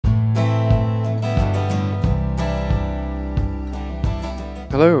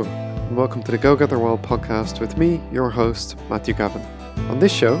Hello, and welcome to the Go Gather Wild podcast with me, your host, Matthew Gavin. On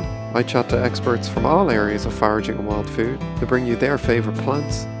this show, I chat to experts from all areas of foraging and wild food to bring you their favourite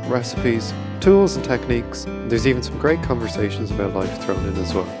plants, recipes, tools and techniques, and there's even some great conversations about life thrown in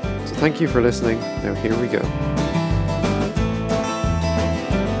as well. So thank you for listening. Now here we go.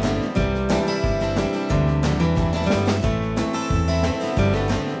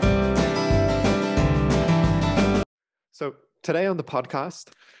 So today on the podcast,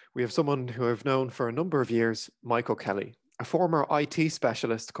 we have someone who I've known for a number of years, Michael Kelly, a former IT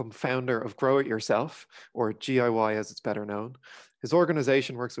specialist come founder of Grow It Yourself, or GIY as it's better known. His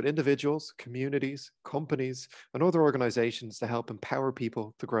organization works with individuals, communities, companies, and other organizations to help empower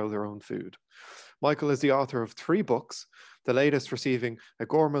people to grow their own food. Michael is the author of 3 books, the latest receiving a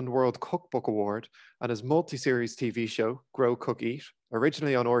Gourmand World Cookbook Award, and his multi-series TV show, Grow, Cook, Eat,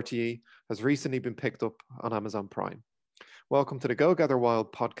 originally on RTE, has recently been picked up on Amazon Prime. Welcome to the Go Gather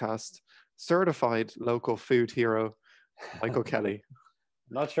Wild podcast, certified local food hero, Michael Kelly.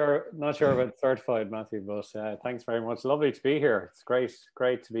 Not sure about certified, Matthew, but thanks very much. Lovely to be here. It's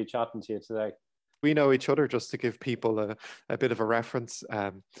great to be chatting to you today. We know each other, just to give people a bit of a reference,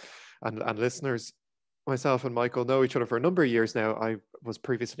 and listeners. Myself and Michael know each other for a number of years now. I was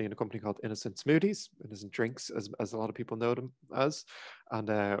previously in a company called Innocent Smoothies, Innocent Drinks, as a lot of people know them as, and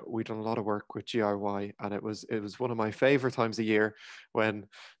we done a lot of work with GIY, and it was one of my favorite times of year when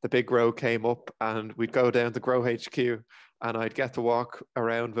the big grow came up, and we'd go down to Grow HQ, and I'd get to walk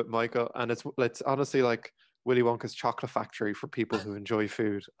around with Michael, and it's honestly like Willy Wonka's chocolate factory for people who enjoy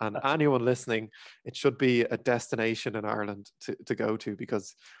food. And anyone listening, it should be a destination in Ireland to go to,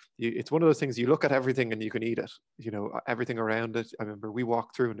 because it's one of those things, you look at everything and you can eat it, everything around it. I remember we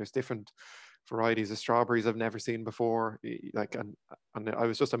walked through and there's different varieties of strawberries I've never seen before. And I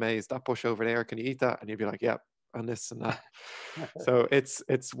was just amazed. That bush over there, can you eat that? And you'd be like, yep, and this and that. So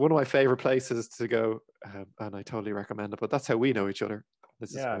it's one of my favorite places to go, and I totally recommend it. But that's how we know each other.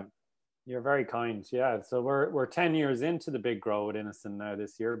 You're very kind. Yeah. So we're 10 years into the big grow at Innocent now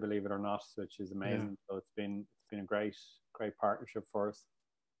this year, believe it or not, which is amazing. Yeah. So it's been a great partnership for us.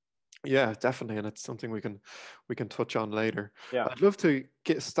 Yeah, definitely, and it's something we can touch on later. Yeah, I'd love to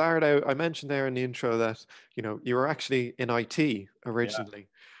start out. I mentioned there in the intro that you were actually in IT originally,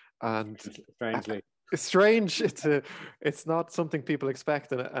 and strangely, it's strange. It's not something people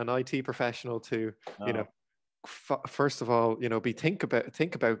expect an IT professional to first of all, think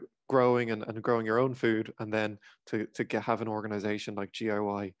about growing and growing your own food, and then to have an organization like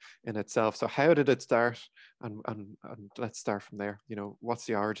GIY in itself. So how did it start? And let's start from there. What's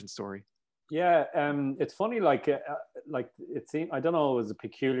the origin story? Yeah, it's funny. Like it seemed, I don't know, it was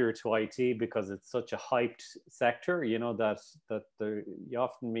peculiar to IT because it's such a hyped sector. That you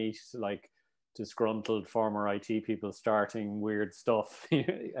often meet like disgruntled former IT people starting weird stuff.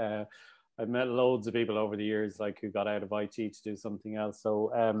 I've met loads of people over the years who got out of IT to do something else.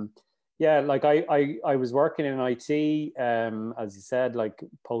 So I was working in IT, as you said,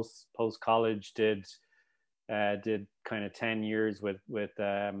 post college, did kind of 10 years with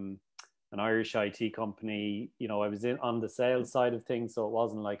an Irish IT company. I was on the sales side of things, so it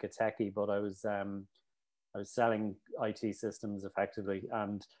wasn't like a techie, but I was selling IT systems effectively,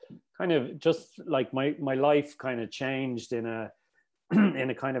 and kind of just like my life kind of changed in a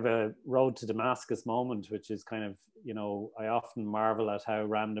kind of a road to Damascus moment, which is kind of, I often marvel at how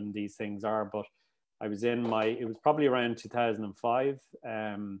random these things are, but I was it was probably around 2005.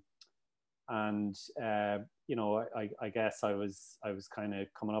 I guess I was kind of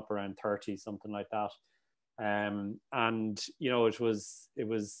coming up around 30, something like that. I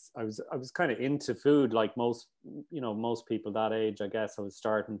was kind of into food, like most people that age. I guess I was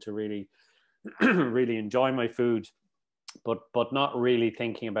starting to really, really enjoy my food, but not really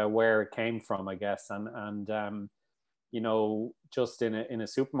thinking about where it came from, I guess. And just in a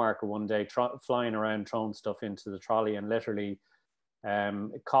supermarket one day, flying around, throwing stuff into the trolley, and literally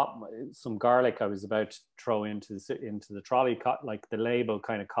it caught some garlic I was about to throw into the trolley. Like the label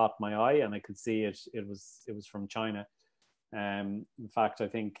kind of caught my eye, and I could see it was from China. In fact, I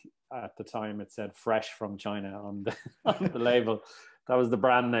think at the time it said "Fresh from China" on the label. That was the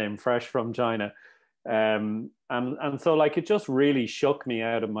brand name, Fresh from China. And so it just really shook me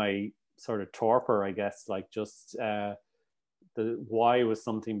out of my sort of torpor, I guess, why was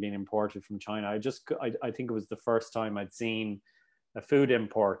something being imported from China. I think it was the first time I'd seen a food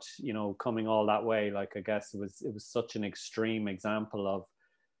import, coming all that way. I guess it was such an extreme example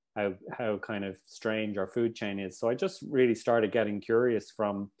of how kind of strange our food chain is. So I just really started getting curious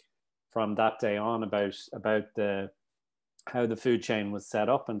from that day on about how the food chain was set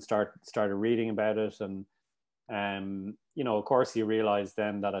up, and started reading about it, and You know, of course, you realize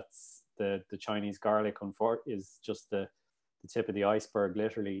then that it's the Chinese garlic is just the tip of the iceberg,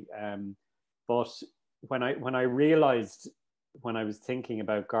 literally. But when I realized, when I was thinking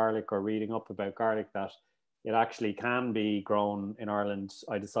about garlic or reading up about garlic, that it actually can be grown in Ireland,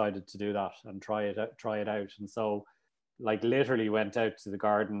 I decided to do that and try it out. And so, like, literally went out to the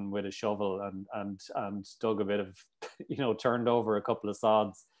garden with a shovel and dug a bit of, you know, turned over a couple of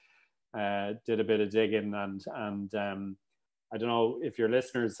sods, did a bit of digging, and I don't know if your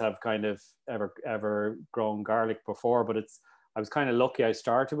listeners have kind of ever grown garlic before, but I was kind of lucky I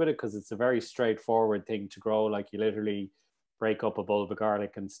started with it because it's a very straightforward thing to grow. Like, you literally break up a bulb of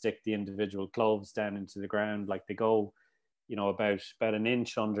garlic and stick the individual cloves down into the ground. Like, they go, you know, about an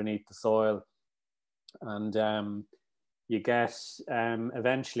inch underneath the soil, and you get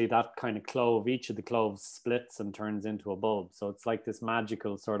eventually that kind of clove, each of the cloves splits and turns into a bulb. So it's like this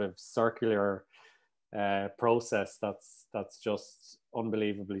magical sort of circular process that's just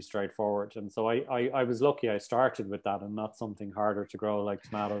unbelievably straightforward. And so I was lucky I started with that and not something harder to grow like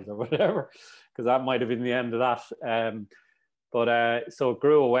tomatoes or whatever, because that might have been the end of that. But so it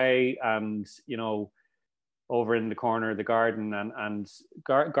grew away, and, you know, over in the corner of the garden, and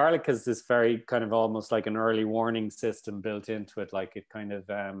garlic has this very kind of almost like an early warning system built into it. Like, it kind of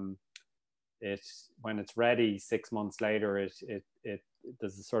it, when it's ready 6 months later, it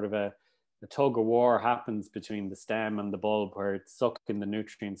there's a sort of a tug of war happens between the stem and the bulb, where it's sucking the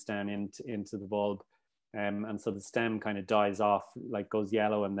nutrients down into the bulb, and so the stem kind of dies off, like goes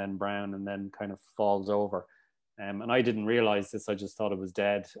yellow and then brown and then kind of falls over. And I didn't realize this. I just thought it was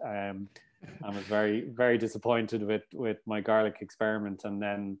dead. I was very, very disappointed with my garlic experiment, and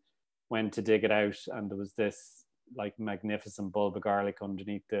then went to dig it out, and there was this like magnificent bulb of garlic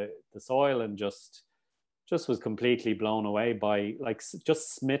underneath the soil, and just was completely blown away by, like,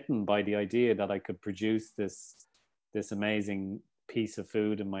 just smitten by the idea that I could produce this amazing piece of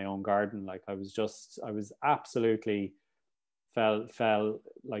food in my own garden. Like, I was absolutely fell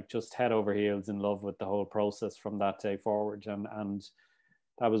like just head over heels in love with the whole process from that day forward. And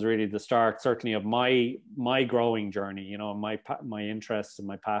that was really the start, certainly, of my growing journey, you know, my interest and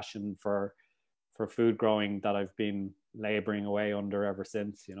my passion for food growing that I've been laboring away under ever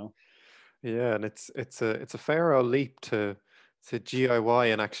since, you know. Yeah, and it's a fair old leap to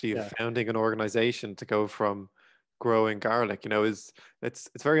DIY and actually Yeah. founding an organization to go from growing garlic. You know, it's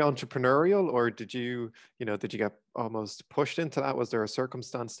very entrepreneurial, or did you get almost pushed into that? Was there a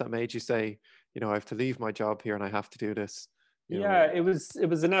circumstance that made you say, you know, I have to leave my job here and I have to do this? You know. Yeah, it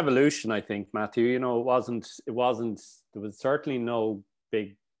was an evolution, I think, Matthew. You know, it wasn't there was certainly no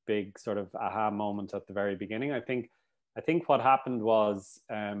big sort of aha moment at the very beginning. I think what happened was,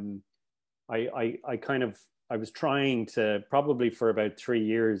 I kind of, I was trying to, probably for about 3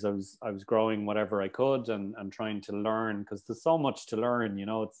 years, I was growing whatever I could, and trying to learn, because there's so much to learn. You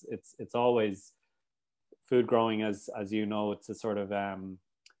know, it's always food growing, as you know, it's a sort of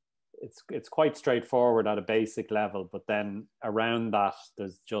it's quite straightforward at a basic level, but then around that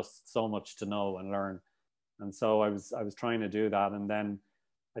there's just so much to know and learn. And so I was trying to do that, and then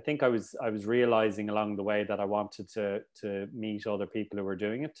I think I was realizing along the way that I wanted to meet other people who were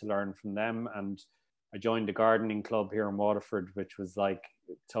doing it, to learn from them. And I joined a gardening club here in Waterford, which was like,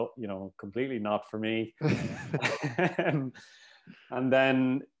 you know, completely not for me. And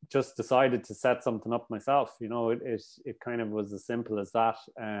then just decided to set something up myself. You know, it kind of was as simple as that.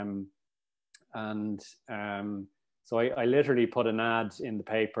 And so I literally put an ad in the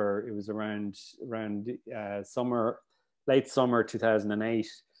paper. It was around late summer 2008,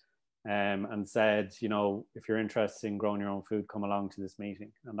 and said, you know, if you're interested in growing your own food, come along to this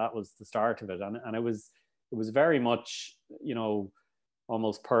meeting. And that was the start of it. And it was very much, you know,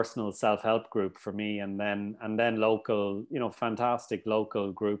 almost personal self-help group for me, and then local, you know, fantastic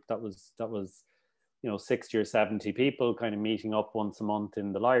local group that was, you know, 60 or 70 people kind of meeting up once a month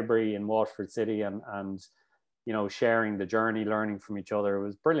in the library in Waterford City, and you know, sharing the journey, learning from each other. It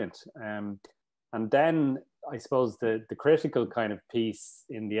was brilliant. And then I suppose the critical kind of piece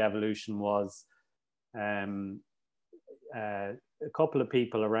in the evolution was, a couple of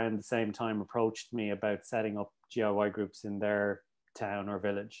people around the same time approached me about setting up DIY groups in their town or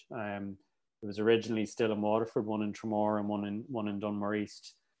village. It was originally still in Waterford, one in Tramore and one in Dunmore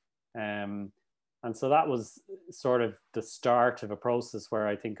East. And so that was sort of the start of a process where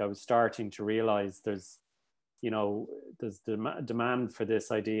I think I was starting to realize there's demand for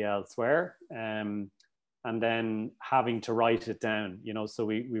this idea elsewhere. And then having to write it down, you know, so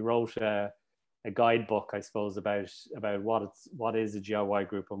we wrote a guidebook, I suppose, about what is a DIY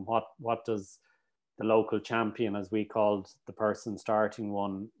group, and what does the local champion, as we called the person starting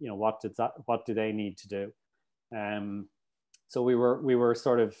one, you know, what do they need to do? So we were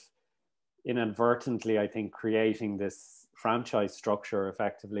sort of inadvertently, I think, creating this franchise structure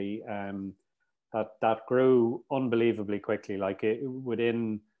effectively, that grew unbelievably quickly. Like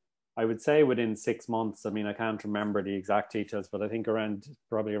I would say within 6 months. I mean, I can't remember the exact details, but I think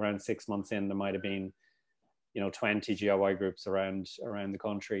probably around 6 months in, there might have been 20 GIY groups around the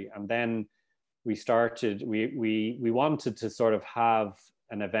country. And then we wanted to sort of have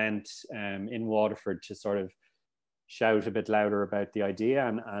an event in Waterford to sort of shout a bit louder about the idea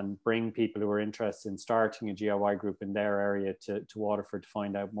and bring people who are interested in starting a GIY group in their area to Waterford to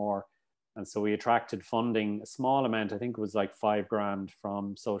find out more. And so we attracted funding, a small amount, I think it was like $5,000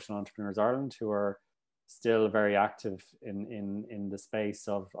 from Social Entrepreneurs Ireland, who are still very active in the space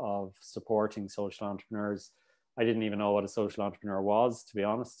of supporting social entrepreneurs. I didn't even know what a social entrepreneur was, to be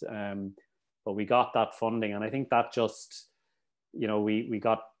honest. But we got that funding, and I think that just, we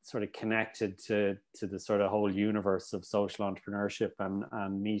got sort of connected to the sort of whole universe of social entrepreneurship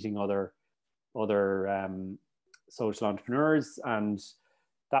and meeting other social entrepreneurs. And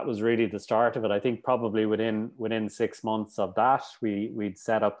that was really the start of it. I think probably within 6 months of that, we'd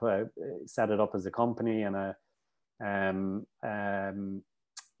set it up as a company, and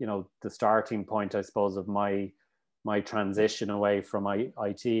the starting point, I suppose, of my transition away from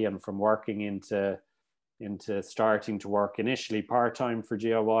IT and from working into starting to work initially part-time for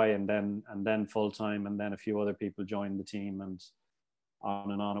GIY and then full-time, and then a few other people joined the team, and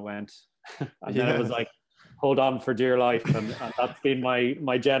on it went. And then it was like, hold on for dear life, and that's been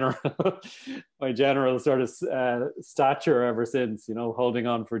my general my general sort of stature ever since, holding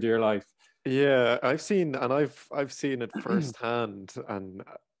on for dear life. Yeah, I've seen it firsthand, and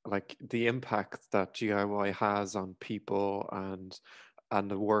like the impact that GIY has on people and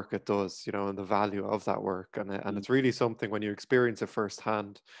the work it does, and the value of that work, and it's really something when you experience it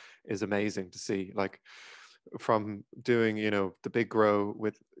firsthand is amazing to see. Like from doing, the Big Grow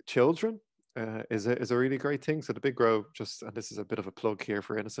with children. Is a really great thing. So the Big Grow, and this is a bit of a plug here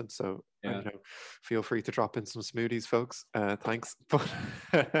for Innocent, so Yeah. feel free to drop in some smoothies, folks. Thanks. But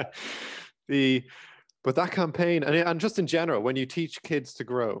but that campaign, and just in general, when you teach kids to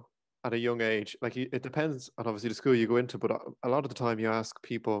grow at a young age, like it depends on obviously the school you go into, but a lot of the time you ask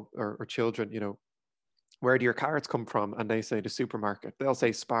people or children, where do your carrots come from? And they say the supermarket. They'll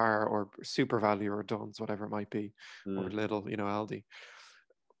say Spar or Super Value or Dunn's, whatever it might be, or Lidl, Aldi.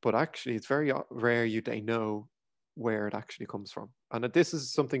 But actually, it's very rare they know where it actually comes from. And this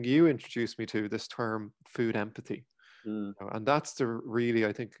is something you introduced me to, this term food empathy. And that's really,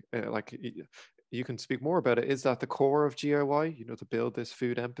 I think, like you can speak more about it. Is that the core of GIY, to build this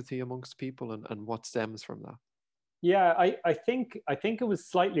food empathy amongst people, and what stems from that? Yeah, I think it was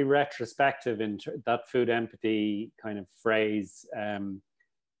slightly retrospective in that food empathy kind of phrase.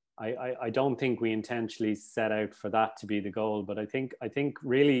 I don't think we intentionally set out for that to be the goal, but I think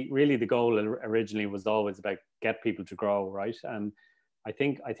really the goal originally was always about get people to grow, right? And I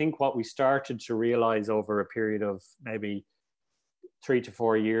think what we started to realize over a period of maybe 3 to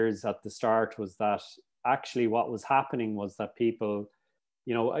 4 years at the start was that actually what was happening was that people,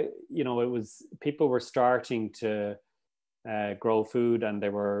 it was people were starting to grow food, and they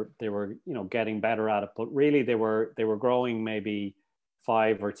were getting better at it, but really they were growing maybe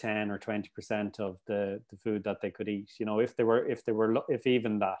 5 or 10 or 20% of the food that they could eat, if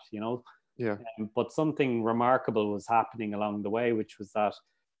even that, Yeah. But something remarkable was happening along the way, which was that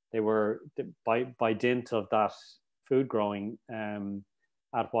they were, by dint of that food growing,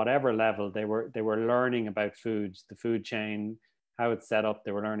 at whatever level, they were learning about food, the food chain, how it's set up.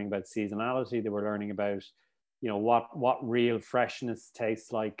 They were learning about seasonality. They were learning about what real freshness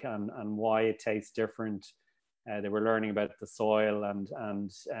tastes like, and why it tastes different. They were learning about the soil and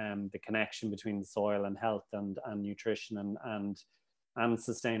the connection between the soil and health and nutrition and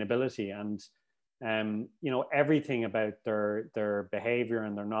sustainability, and everything about their behavior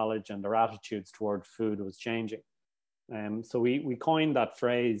and their knowledge and their attitudes toward food was changing. So we coined that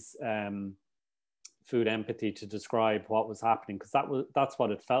phrase, food empathy, to describe what was happening, because that's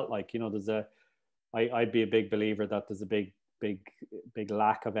what it felt like. I'd be a big believer that there's a big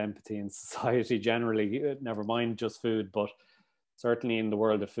lack of empathy in society generally, never mind just food, but certainly in the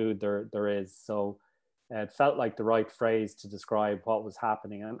world of food there is. So it felt like the right phrase to describe what was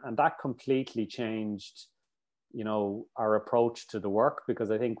happening, and that completely changed our approach to the work, because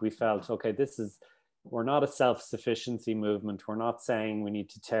I think we felt, okay, we're not a self-sufficiency movement. We're not saying we need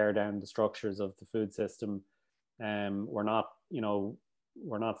to tear down the structures of the food system. We're not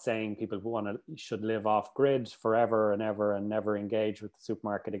saying people should live off grid forever and ever and never engage with the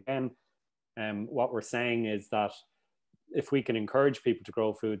supermarket again. What we're saying is that if we can encourage people to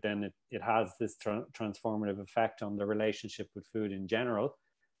grow food, then it has this transformative effect on the relationship with food in general,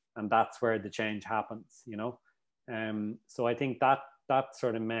 and that's where the change happens, you know. So I think that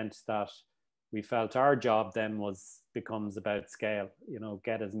sort of meant that we felt our job then becomes about scale, you know,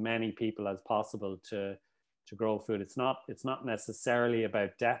 get as many people as possible to grow food. It's not necessarily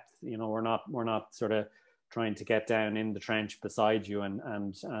about depth, you know. We're not sort of trying to get down in the trench beside you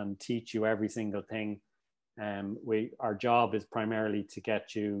and teach you every single thing. Our job is primarily to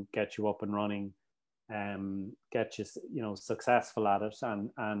get you up and running, get you, you know, successful at it,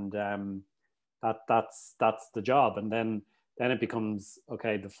 and that's the job. And then it becomes,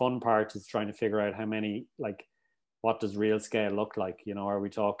 okay, the fun part is trying to figure out how many, like, what does real scale look like? You know, are we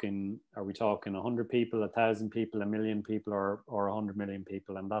talking 100 people, 1,000 people, 1,000,000 people, or 100 million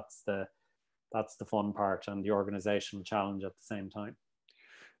people? And that's the fun part and the organizational challenge at the same time.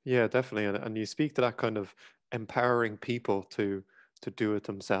 Yeah, definitely. And you speak to that kind of empowering people to do it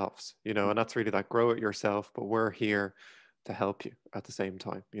themselves, you know, and that's really that grow it yourself, but we're here to help you at the same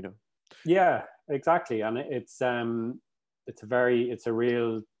time, you know. Yeah, exactly. And it's a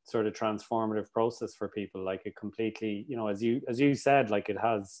real sort of transformative process for people. Like, it completely, you know, as you said, like, it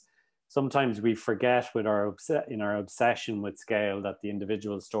has, sometimes we forget with in our obsession with scale that the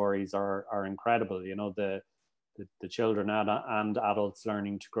individual stories are incredible. You know, the children and adults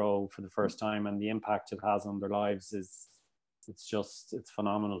learning to grow for the first time, and the impact it has on their lives it's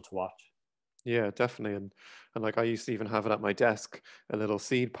phenomenal to watch. Yeah, definitely. And like I used to even have it at my desk, a little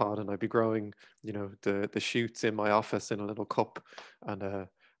seed pod, and I'd be growing, you know, the shoots in my office in a little cup. And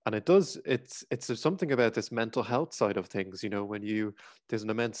it's something about this mental health side of things, you know, when there's an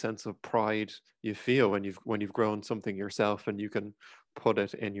immense sense of pride you feel when you've grown something yourself, and you can put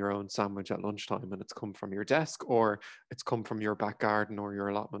it in your own sandwich at lunchtime, and it's come from your desk, or it's come from your back garden or your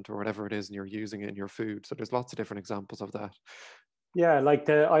allotment or whatever it is, and you're using it in your food. So there's lots of different examples of that. Yeah, like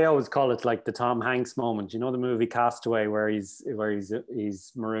I always call it like the Tom Hanks moment. You know, the movie Castaway, where he's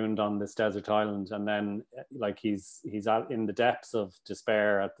marooned on this desert island, and then, like, he's in the depths of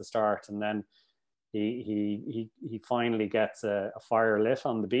despair at the start, and then he finally gets a fire lit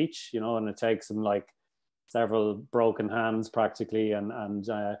on the beach. You know, and it takes him like several broken hands practically, and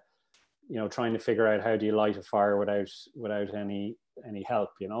you know, trying to figure out how do you light a fire without any help.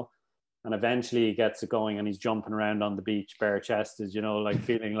 You know, and eventually he gets it going, and he's jumping around on the beach bare chested, you know, like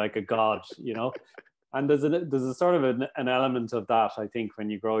feeling like a god, you know. And there's a sort of an element of that, I think, when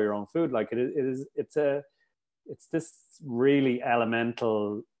you grow your own food. Like, it's this really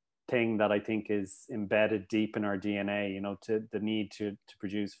elemental thing that I think is embedded deep in our DNA, you know, to the need to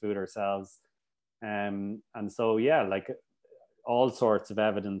produce food ourselves. And so, yeah, like, all sorts of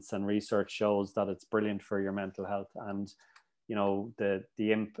evidence and research shows that it's brilliant for your mental health. And, you know, the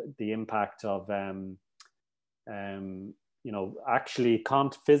impact of you know, actually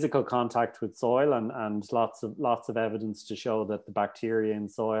physical contact with soil, and lots of evidence to show that the bacteria in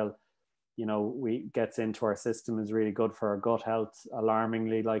soil, you know, gets into our system, is really good for our gut health,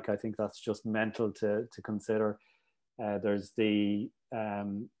 alarmingly. Like, I think that's just mental to consider. There's the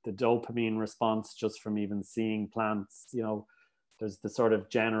dopamine response just from even seeing plants, you know. There's the sort of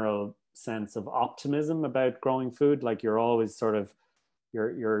general sense of optimism about growing food. Like, you're always sort of,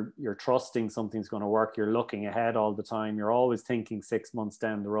 you're trusting something's going to work. You're looking ahead all the time. You're always thinking 6 months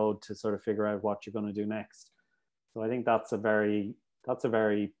down the road to sort of figure out what you're going to do next. So I think that's a very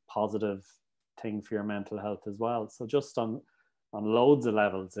positive thing for your mental health as well. So just on loads of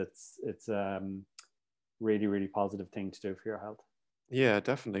levels, it's really, really positive thing to do for your health. Yeah,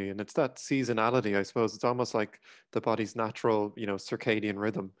 definitely. And it's that seasonality, I suppose. It's almost like the body's natural, you know, circadian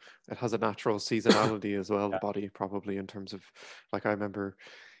rhythm. It has a natural seasonality as well, the Yeah, body, probably, in terms of, like, I remember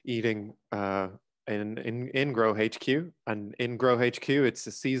eating in Grow HQ, and in Grow HQ it's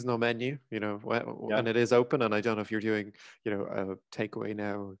a seasonal menu, you know, yeah, and it is open, and I don't know if you're doing, you know, a takeaway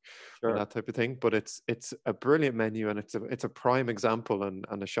now or sure. that type of thing, but it's a brilliant menu, and it's a prime example and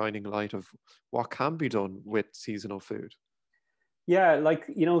a shining light of what can be done with seasonal food. Yeah, like,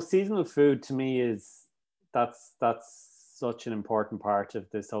 you know, seasonal food to me is, that's such an important part of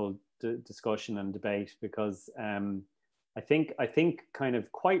this whole discussion and debate, because I think kind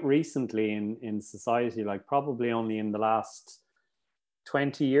of quite recently in society, like probably only in the last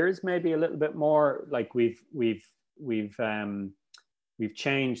 20 years, maybe a little bit more, like we've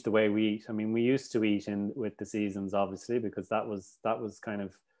changed the way we eat. I mean, we used to eat in with the seasons, obviously, because that was kind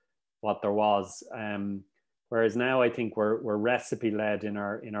of what there was. Whereas now I think we're recipe led in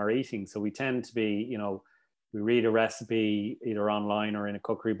our eating. So we tend to be, you know, we read a recipe either online or in a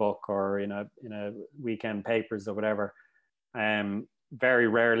cookery book or in a weekend papers or whatever. very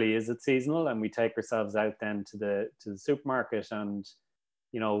rarely is it seasonal, and we take ourselves out then to the supermarket, and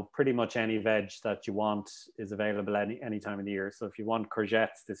pretty much any veg that you want is available any time of the year. So if you want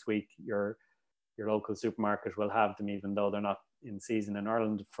courgettes this week, your local supermarket will have them, even though they're not in season in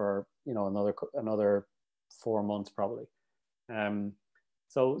Ireland for another 4 months probably.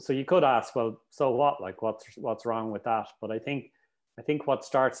 So you could ask, well, so what? Like, what's wrong with that? But I think what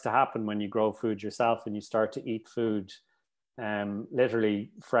starts to happen when you grow food yourself and you start to eat food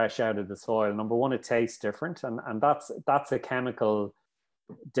literally fresh out of the soil, number one, it tastes different, and that's a chemical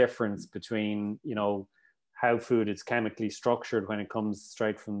difference between how food is chemically structured when it comes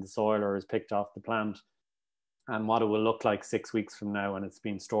straight from the soil or is picked off the plant, and what it will look like 6 weeks from now when it's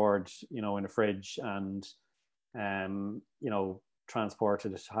been stored in a fridge and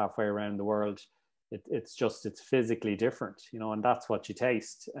transported halfway around the world. It's physically different, and that's what you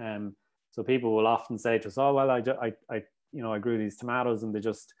taste. So people will often say to us, oh well, I grew these tomatoes and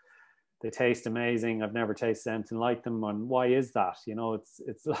they taste amazing. I've never tasted anything like them. And why is that?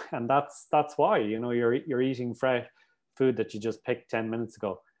 It's and that's why, you're eating fresh food that you just picked 10 minutes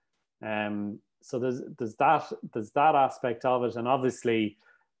ago. So there's that aspect of it. And obviously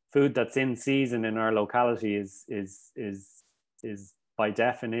food that's in season in our locality is by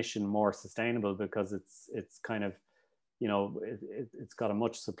definition more sustainable, because it's kind of, it's got a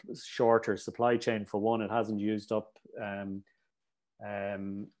much shorter supply chain. For one, it hasn't used up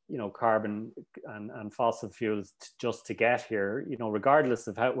carbon and fossil fuels just to get here, regardless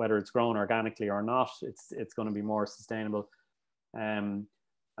of whether it's grown organically or not, it's going to be more sustainable. And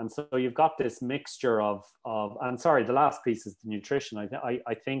so you've got this mixture of and sorry, the last piece is the nutrition.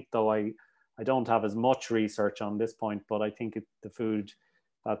 I think, though I don't have as much research on this point, but I think the food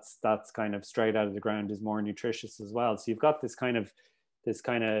that's kind of straight out of the ground is more nutritious as well. So you've got this kind of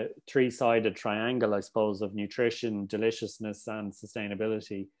three-sided triangle, I suppose, of nutrition, deliciousness, and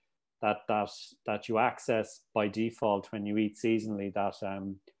sustainability that you access by default when you eat seasonally, that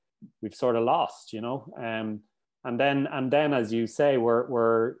we've sort of lost, and then as you say,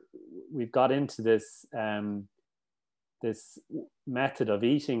 we've got into this this method of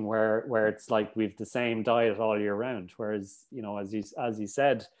eating where it's like we've the same diet all year round, whereas as you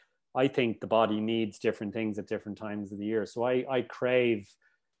said, I think the body needs different things at different times of the year. So I crave,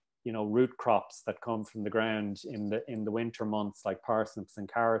 root crops that come from the ground in the winter months, like parsnips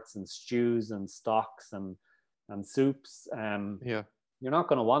and carrots and stews and stocks and soups. Yeah. You're not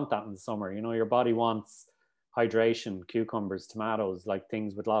going to want that in the summer. Your body wants hydration, cucumbers, tomatoes, like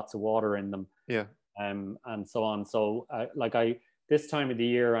things with lots of water in them. Yeah. And so on. So this time of the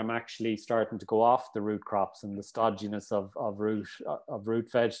year, I'm actually starting to go off the root crops and the stodginess of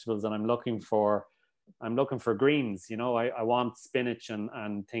root vegetables, and I'm looking for greens. I want spinach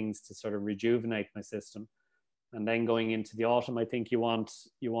and things to sort of rejuvenate my system. And then going into the autumn, I think you want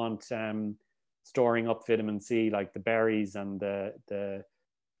storing up vitamin C, like the berries and the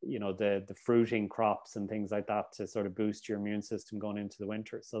fruiting crops and things like that, to sort of boost your immune system going into the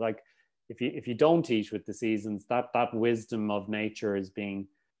winter. So like, if you don't eat with the seasons, that wisdom of nature is being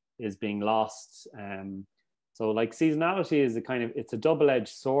lost. So like, seasonality is it's a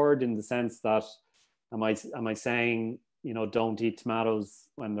double-edged sword, in the sense that am I saying, don't eat tomatoes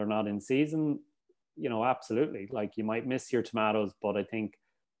when they're not in season? Absolutely. Like, you might miss your tomatoes, but I think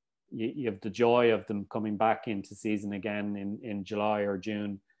you have the joy of them coming back into season again in July or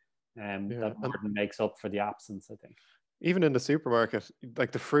June, that more than makes up for the absence, I think. Even in the supermarket,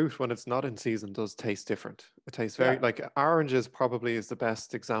 like the fruit when it's not in season does taste different. It tastes very like oranges probably is the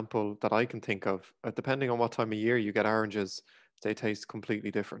best example that I can think of. Depending on what time of year you get oranges, they taste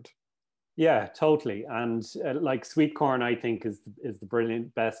completely different. Yeah, totally. And like sweet corn, I think is the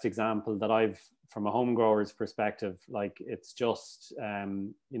brilliant best example that I've, from a home grower's perspective. Like, it's just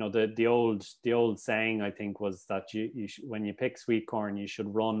the old saying, I think, was that you when you pick sweet corn, you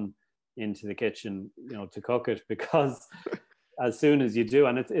should run into the kitchen to cook it, because as soon as you do,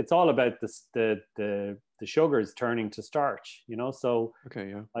 and it's all about the sugars turning to starch, so okay,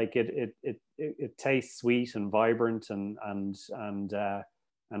 yeah, like it tastes sweet and vibrant and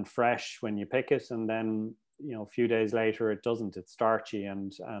fresh when you pick it, and then a few days later it doesn't, it's starchy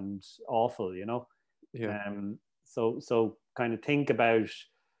and awful. yeah. So kind of think about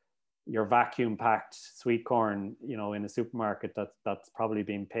your vacuum packed sweet corn, in a supermarket that's probably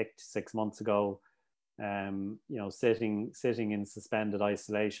been picked 6 months ago, sitting in suspended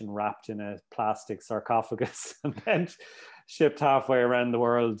isolation, wrapped in a plastic sarcophagus, and then shipped halfway around the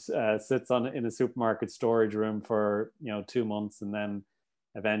world, sits in a supermarket storage room for 2 months, and then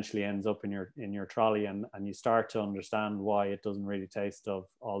eventually ends up in your trolley, and you start to understand why it doesn't really taste of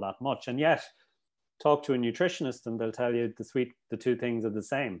all that much. And yet talk to a nutritionist and they'll tell you the two things are the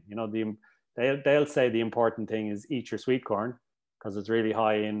same. They'll say the important thing is eat your sweet corn because it's really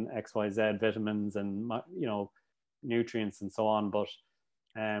high in XYZ vitamins and nutrients and so on. But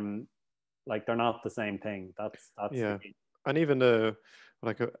like they're not the same thing. That's Yeah. the key. And even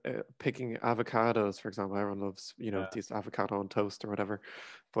like picking avocados, for example, everyone loves, Yeah. these avocado on toast or whatever.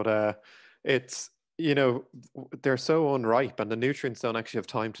 But it's, they're so unripe and the nutrients don't actually have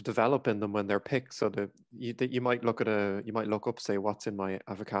time to develop in them when they're picked. So that you might look up, say, what's in my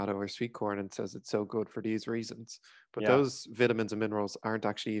avocado or sweet corn, and it says it's so good for these reasons. But Yeah. those vitamins and minerals aren't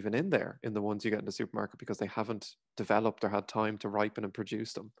actually even in there in the ones you get in the supermarket because they haven't developed or had time to ripen and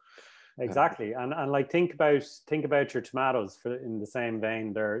produce them. Exactly. And like think about your tomatoes in the same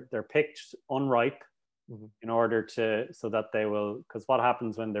vein. They're picked unripe Mhm. in order so that they will, because what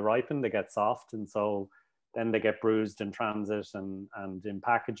happens when they ripen, they get soft, and so then they get bruised in transit and in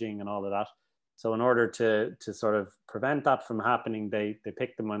packaging and all of that. So in order to sort of prevent that from happening, they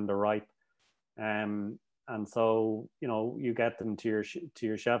pick them when they're ripe. And so you get them to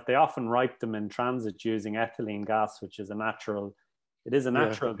your shelf. They often ripe them in transit using ethylene gas, which is a natural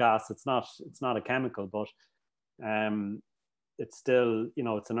gas. It's not a chemical, but it's still,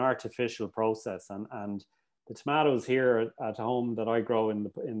 it's an artificial process. And the tomatoes here at home that I grow in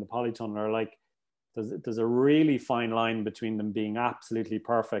the polytunnel are like, there's a really fine line between them being absolutely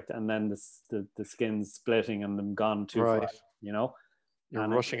perfect and then the skin's splitting and them gone too far, You're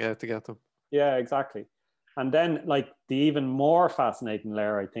and rushing out to get them. Yeah, exactly. And then like the even more fascinating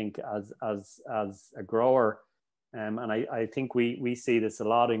layer, I think, as a grower, and I think we see this a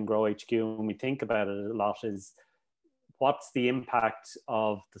lot in Grow HQ, and we think about it a lot, is what's the impact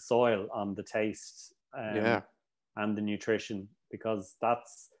of the soil on the taste and the nutrition, because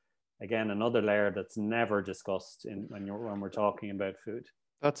that's again another layer that's never discussed when we're talking about food.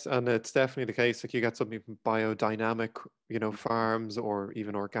 And it's definitely the case. Like you get something from biodynamic, farms or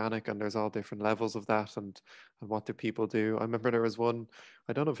even organic, and there's all different levels of that. And what do people do? I remember there was one,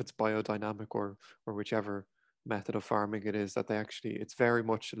 I don't know if it's biodynamic or whichever method of farming it is, that it's very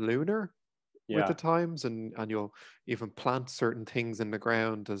much lunar with the times, and you'll even plant certain things in the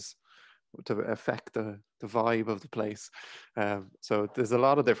ground to affect the vibe of the place. So there's a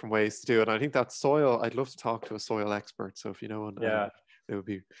lot of different ways to do it. And I think that soil, I'd love to talk to a soil expert. So if you know one, it would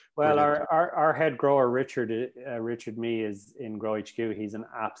be well. brilliant. Our head grower Richard Mee is in Grow HQ. He's an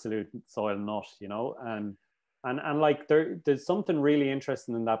absolute soil nut, and like there's something really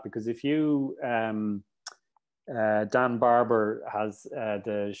interesting in that, because if you Dan Barber has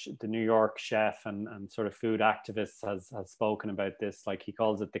the New York chef and sort of food activist has spoken about this. Like he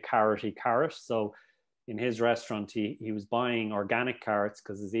calls it the carroty carrot. So in his restaurant, he was buying organic carrots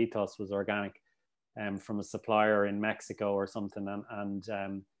because his ethos was organic, from a supplier in Mexico or something,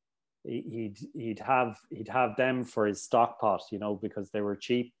 and he'd have them for his stock pot, because they were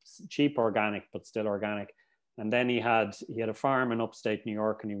cheap organic but still organic. And then he had a farm in upstate New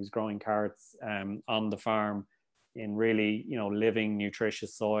York, and he was growing carrots on the farm in really living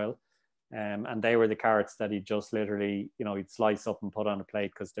nutritious soil, and they were the carrots that he'd just literally he'd slice up and put on a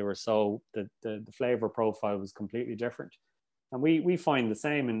plate, because they were so the flavor profile was completely different. And we find the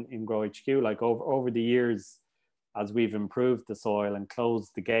same in Grow HQ. Like over the years, as we've improved the soil and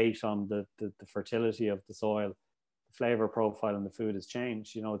closed the gate on the fertility of the soil, the flavor profile in the food has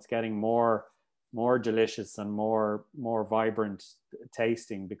changed. It's getting more delicious and more vibrant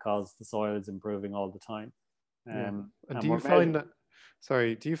tasting, because the soil is improving all the time. And do you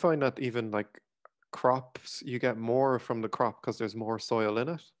find that even like crops, you get more from the crop because there's more soil in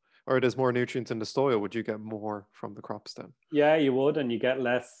it, or there's more nutrients in the soil? Would you get more from the crops then? Yeah, you would, and you get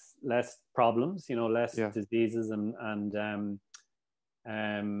less problems, less diseases, and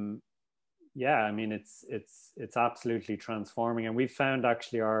yeah, I mean it's absolutely transforming. And we've found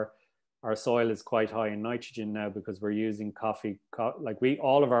actually our soil is quite high in nitrogen now, because we're using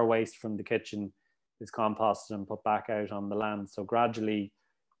all of our waste from the kitchen is composted and put back out on the land. So gradually,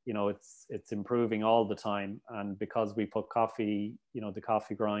 it's improving all the time. And because we put coffee, the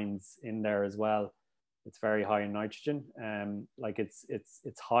coffee grinds in there as well, it's very high in nitrogen. Like it's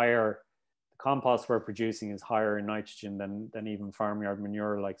higher. The compost we're producing is higher in nitrogen than even farmyard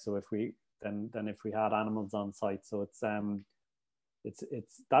manure. Like, so if we had animals on site, so it's that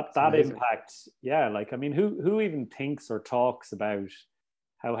amazing. impact. Yeah, like, I mean, who even thinks or talks about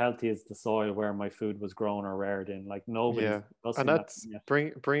how healthy is the soil where my food was grown or reared in? Like, nobody's and that's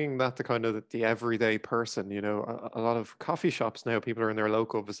bringing that to kind of the everyday person. A lot of coffee shops now, people are in their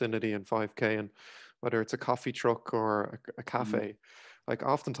local vicinity in 5K, and whether it's a coffee truck or a cafe, like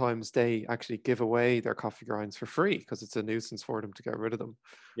oftentimes they actually give away their coffee grinds for free because it's a nuisance for them to get rid of them.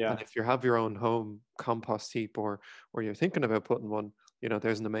 Yeah. And if you have your own home compost heap, or you're thinking about putting one,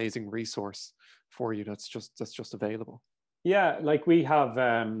 there's an amazing resource for you that's just available. Yeah, like we have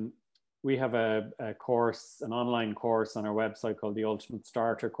a course, an online course on our website called the Ultimate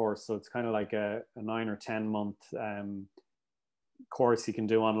Starter Course. So it's kind of like a 9 or 10 month course you can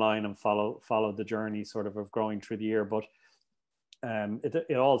do online and follow the journey sort of growing through the year. But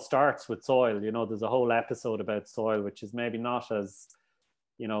it all starts with soil. There's a whole episode about soil, which is maybe not as,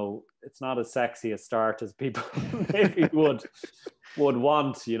 it's not as sexy a start as people maybe would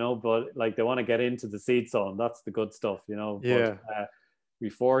want, but like they want to get into the seed zone. That's the good stuff, Yeah. But we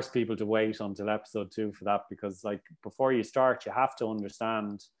force people to wait until episode 2 for that, because like before you start, you have to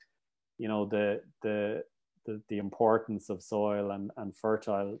understand, the importance of soil and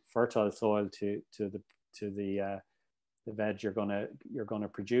fertile soil to the veg you're gonna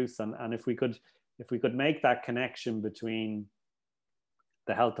produce. And if we could make that connection between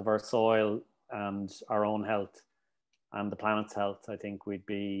the health of our soil and our own health and the planet's health, I think we'd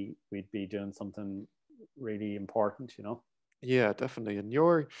be doing something really important, Yeah, definitely. And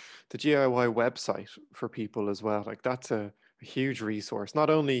the DIY website for people as well, like that's a huge resource.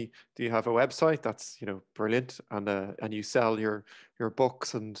 Not only do you have a website that's, brilliant, and you sell your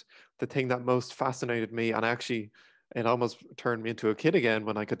books, and the thing that most fascinated me, and actually it almost turned me into a kid again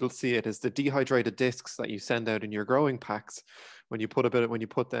when I could see it, is the dehydrated discs that you send out in your growing packs when you put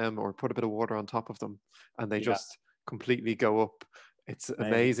them or put a bit of water on top of them, and they Yeah, just completely go up. It's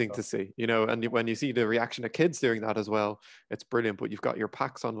amazing amazing stuff. to see, and when you see the reaction of kids doing that as well, it's brilliant. But you've got your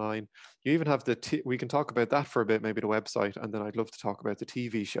packs online. You even have we can talk about that for a bit, maybe the website, and then I'd love to talk about the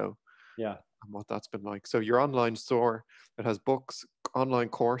TV show Yeah. and what that's been like. So your online store, it has books, online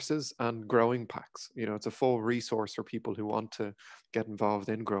courses, and growing packs. It's a full resource for people who want to get involved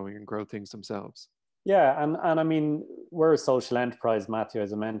in growing and grow things themselves. Yeah, and I mean, we're a social enterprise, Matthew,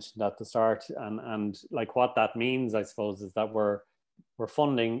 as I mentioned at the start, and like what that means, I suppose, is that we're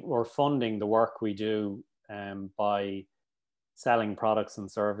funding the work we do by selling products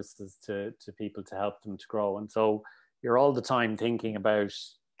and services to people to help them to grow. And so you're all the time thinking about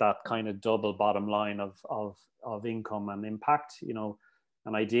that kind of double bottom line of income and impact,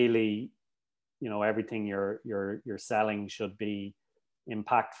 and ideally, everything you're selling should be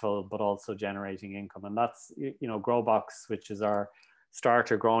impactful but also generating income. And that's, Growbox, which is our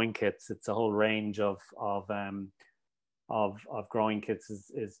starter growing kits. It's a whole range of growing kits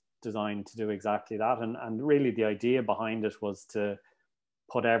is designed to do exactly that. And really the idea behind it was to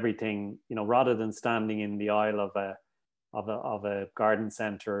put everything, rather than standing in the aisle of a garden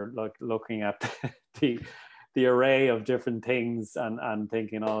center, looking at the array of different things and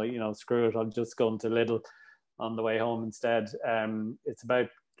thinking, oh, screw it, I'm just going to Lidl on the way home instead. It's about,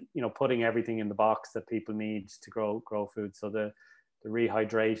 putting everything in the box that people need to grow food. So the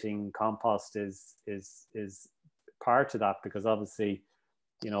rehydrating compost is part of that, because obviously,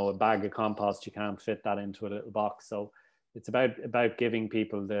 a bag of compost, you can't fit that into a little box. So it's about giving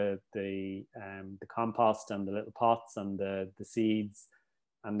people the compost and the little pots and the seeds,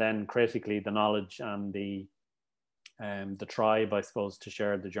 and then critically the knowledge and the tribe, I suppose, to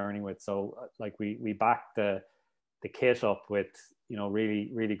share the journey with. So like we back the kit up with,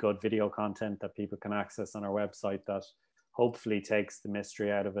 really, really good video content that people can access on our website that hopefully takes the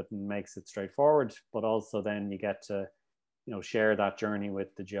mystery out of it and makes it straightforward. But also then you get to, share that journey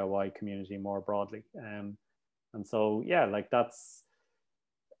with the DIY community more broadly. And so, yeah, like that's,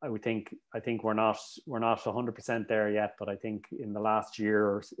 I think we're not 100% there yet, but I think in the last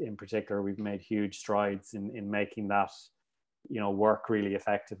year in particular, we've made huge strides in making that, work really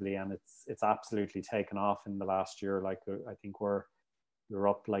effectively. And it's absolutely taken off in the last year. Like I think we're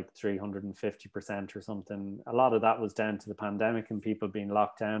up like 350% or something. A lot of that was down to the pandemic and people being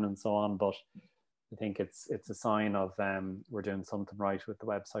locked down and so on. But I think it's a sign of we're doing something right with the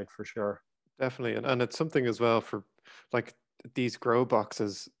website for sure. Definitely. And it's something as well for like these grow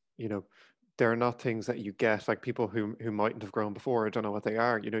boxes, they're not things that you get, like people who mightn't have grown before, I don't know what they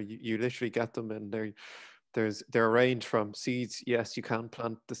are. You literally get them, and they're arranged from seeds. Yes, you can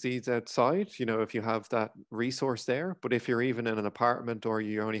plant the seeds outside, if you have that resource there. But if you're even in an apartment or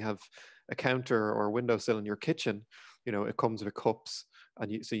you only have a counter or windowsill in your kitchen, it comes with cups.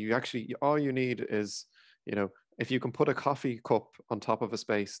 And so you actually, all you need is, if you can put a coffee cup on top of a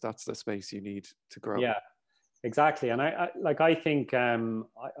space, that's the space you need to grow. Yeah, exactly. And I think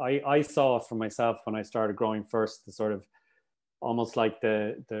I saw for myself when I started growing first, the sort of almost like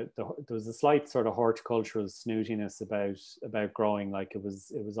there was a slight sort of horticultural snootiness about growing. Like it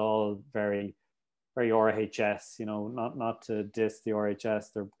was all very very RHS, not to diss the RHS,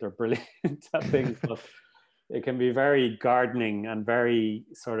 they're brilliant at things, but it can be very gardening and very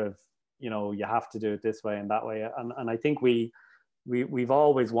sort of, you have to do it this way and that way. And I think we've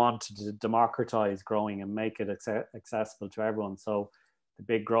always wanted to democratize growing and make it accessible to everyone. So the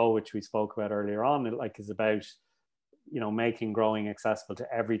Big Grow, which we spoke about earlier on, is about, making growing accessible to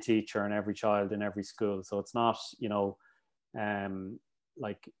every teacher and every child in every school. So it's not,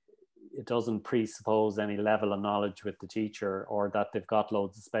 like it doesn't presuppose any level of knowledge with the teacher or that they've got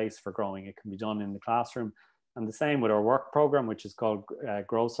loads of space for growing. It can be done in the classroom. And the same with our work program, which is called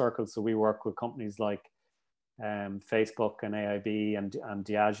Grow Circle. So we work with companies like Facebook and AIB and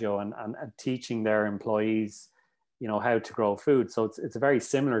Diageo and teaching their employees, how to grow food. So it's very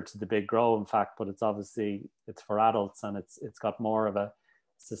similar to the Big Grow, in fact, but it's for adults and it's got more of a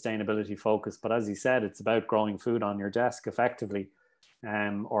sustainability focus. But as you said, it's about growing food on your desk effectively,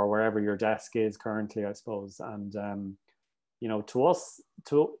 or wherever your desk is currently, I suppose. And to us,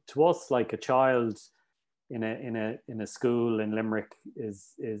 like a child in a school in Limerick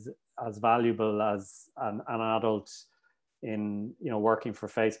is as valuable as an adult in working for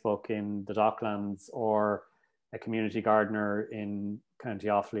Facebook in the Docklands or a community gardener in County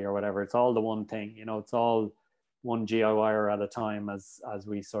Offaly or whatever. It's all the one thing, it's all one GIYer at a time, as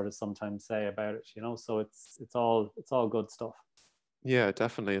we sort of sometimes say about it, so it's all good stuff. Yeah,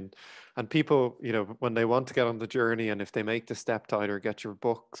 definitely. And people, when they want to get on the journey, and if they make the step to either get your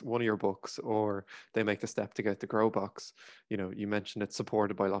books, one of your books, or they make the step to get the Grow Box, you mentioned it's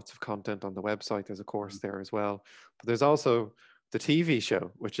supported by lots of content on the website. There's a course there as well. But there's also the TV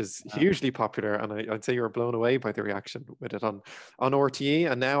show, which is hugely popular. And I'd say you were blown away by the reaction with it on RTE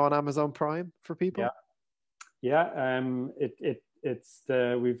and now on Amazon Prime for people. Yeah.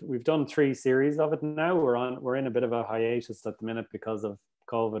 We've done 3 series of it now. We're in a bit of a hiatus at the minute because of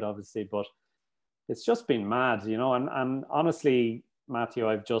COVID, obviously, but it's just been mad, and honestly, Matthew,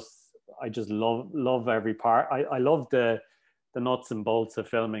 I just love every part. I love the nuts and bolts of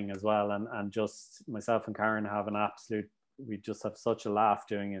filming as well, and just myself and Karen we just have such a laugh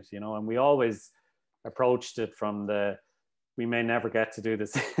doing it, and we always approached it from we may never get to do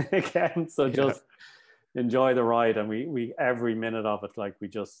this again, so just enjoy the ride. And we every minute of it, like we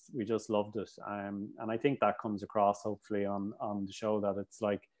just loved it. And I think that comes across hopefully on the show, that it's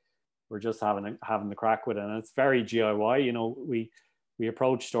like we're just having the crack with it. And it's very DIY. We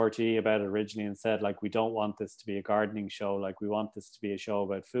approached RTE about it originally and said, like, we don't want this to be a gardening show, like we want this to be a show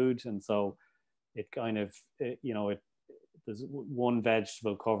about food. And so it kind of there's one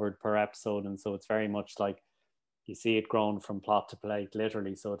vegetable covered per episode, and so it's very much like you see it grown from plot to plate,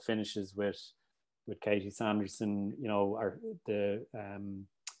 literally. So it finishes with Katie Sanderson, the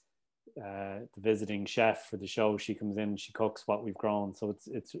visiting chef for the show. She comes in, she cooks what we've grown. So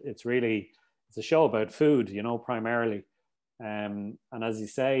it's really a show about food, primarily. And as you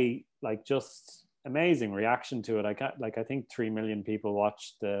say, like, just amazing reaction to it. I think 3 million people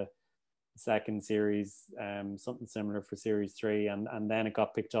watched the second series, something similar for series 3, and then it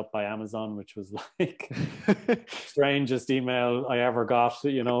got picked up by Amazon, which was like strangest email I ever got,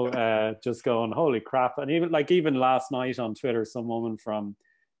 just going, holy crap. And even last night on Twitter, some woman from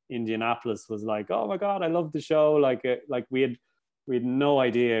Indianapolis was like, oh my god, I love the show. Like we had no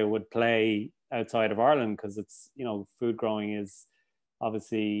idea it would play outside of Ireland, because it's, food growing is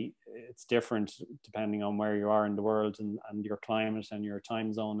obviously, it's different depending on where you are in the world and your climate and your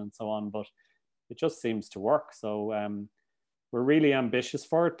time zone and so on, but it just seems to work. So we're really ambitious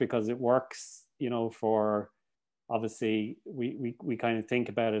for it, because it works, for, obviously we kind of think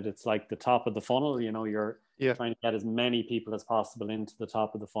about it, it's like the top of the funnel, you're trying to get as many people as possible into the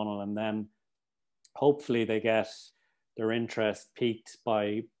top of the funnel, and then hopefully they get their interest piqued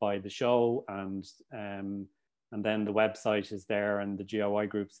by the show, and then the website is there, and the GIY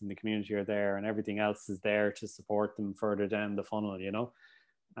groups in the community are there, and everything else is there to support them further down the funnel,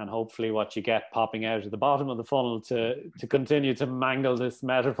 and hopefully what you get popping out at the bottom of the funnel to continue to mangle this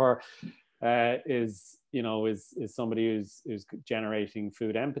metaphor is somebody who's generating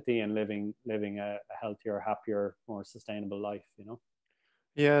food empathy and living a healthier, happier, more sustainable life.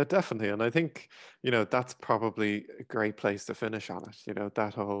 Yeah, definitely. And I think, that's probably a great place to finish on it.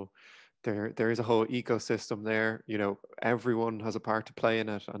 That whole, there is a whole ecosystem there, everyone has a part to play in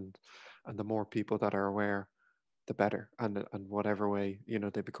it, and the more people that are aware, the better. And whatever way,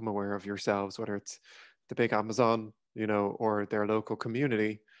 they become aware of yourselves, whether it's the big Amazon, or their local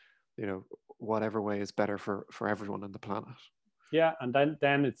community, whatever way is better for everyone on the planet. Yeah, and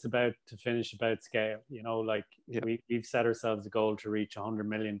then it's about scale. We've set ourselves a goal to reach 100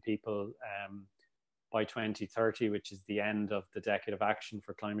 million people by 2030, which is the end of the decade of action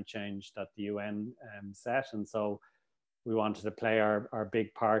for climate change that the UN set. And so we wanted to play our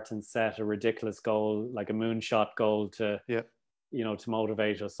big part and set a ridiculous goal, like a moonshot goal to, to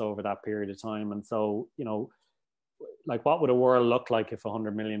motivate us over that period of time. And so, like, what would a world look like if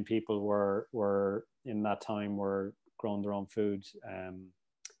 100 million people were in that time were growing their own food?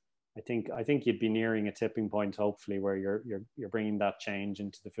 I think you'd be nearing a tipping point, hopefully, where you're bringing that change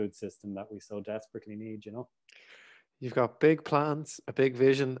into the food system that we so desperately need. You've got big plans, a big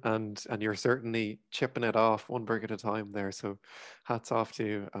vision, and you're certainly chipping it off one brick at a time there. So hats off to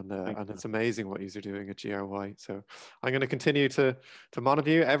you. And it's amazing what you're doing at GRY. So I'm going to continue to monitor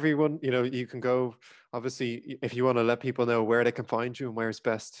you. Everyone, you can go, obviously, if you want to let people know where they can find you and where's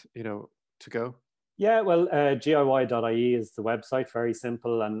best, to go. Yeah, well, giy.ie is the website, very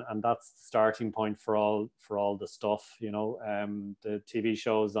simple, and that's the starting point for all the stuff. The TV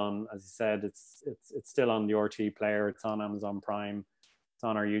shows on, as you said, it's still on the RT player, it's on Amazon Prime, it's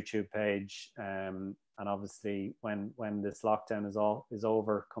on our YouTube page, and obviously when this lockdown is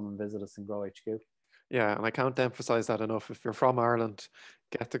over, come and visit us in Grow HQ. Yeah, and I can't emphasize that enough. If you're from Ireland,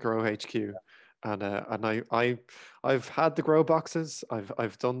 get to Grow HQ. Yeah. And I've had the grow boxes.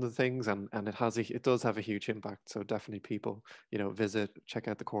 I've done the things, and it does have a huge impact. So definitely, people visit, check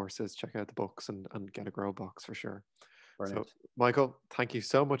out the courses, check out the books, and get a grow box for sure. Brilliant. So Michael, thank you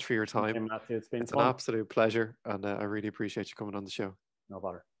so much for your time. Thank you, Matthew. It's been an absolute pleasure, and I really appreciate you coming on the show. No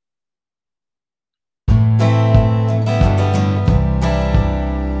bother.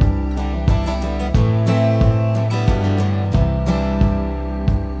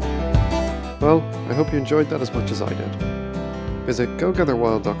 Well, I hope you enjoyed that as much as I did. Visit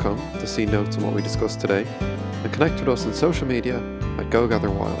GoGatherWild.com to see notes on what we discussed today, and connect with us on social media at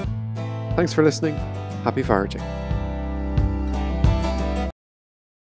GoGatherWild. Thanks for listening. Happy foraging.